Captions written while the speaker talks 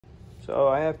So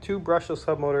I have two brushless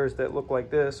hub motors that look like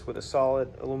this with a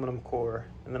solid aluminum core.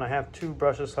 And then I have two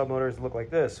brushless hub motors that look like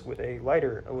this with a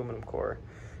lighter aluminum core.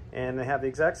 And they have the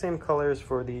exact same colors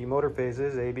for the motor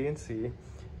phases, A, B, and C.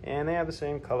 And they have the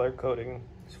same color coding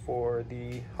for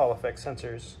the Hall effect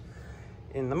sensors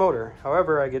in the motor.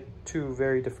 However, I get two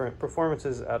very different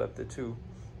performances out of the two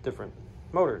different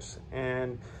motors.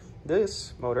 And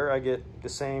this motor, I get the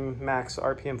same max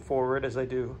RPM forward as I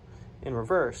do in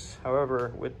reverse.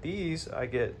 However, with these, I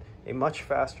get a much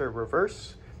faster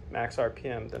reverse max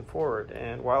RPM than forward.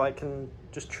 And while I can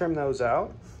just trim those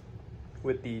out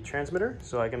with the transmitter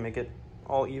so I can make it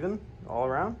all even all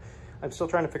around, I'm still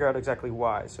trying to figure out exactly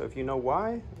why. So if you know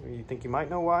why, or you think you might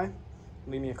know why,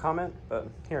 leave me a comment. But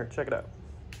here, check it out.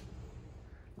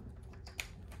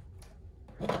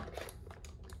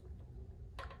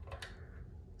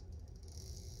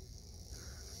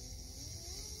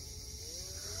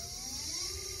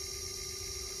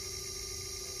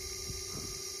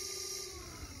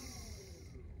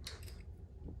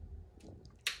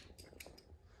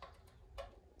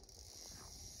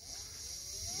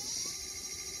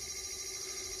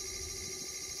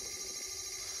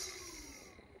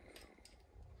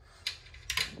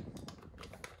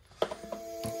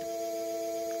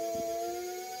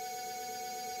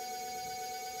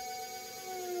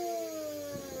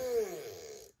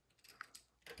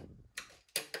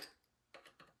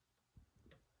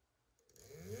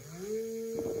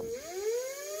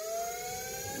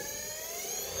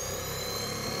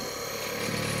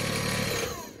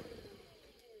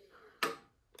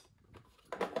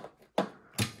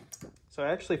 So I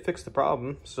actually fixed the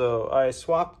problem. So I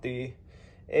swapped the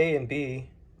A and B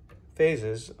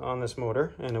phases on this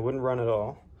motor and it wouldn't run at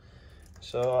all.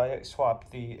 So I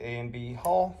swapped the A and B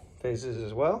Hall phases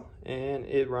as well, and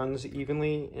it runs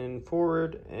evenly in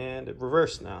forward and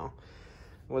reverse now.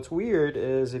 What's weird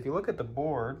is if you look at the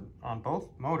board on both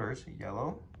motors,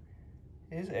 yellow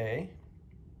is A,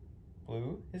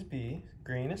 blue is B,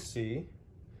 green is C.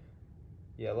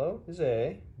 Yellow is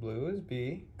A, blue is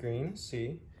B, green is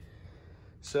C.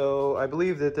 So I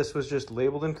believe that this was just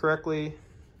labeled incorrectly,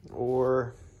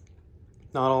 or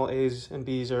not all A's and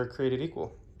B's are created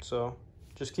equal. So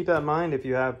just keep that in mind if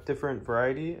you have different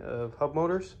variety of hub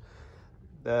motors,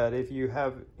 that if you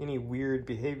have any weird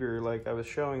behavior like I was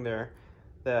showing there,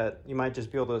 that you might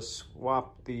just be able to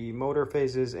swap the motor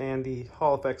phases and the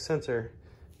Hall effect sensor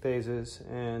phases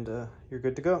and you're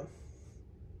good to go.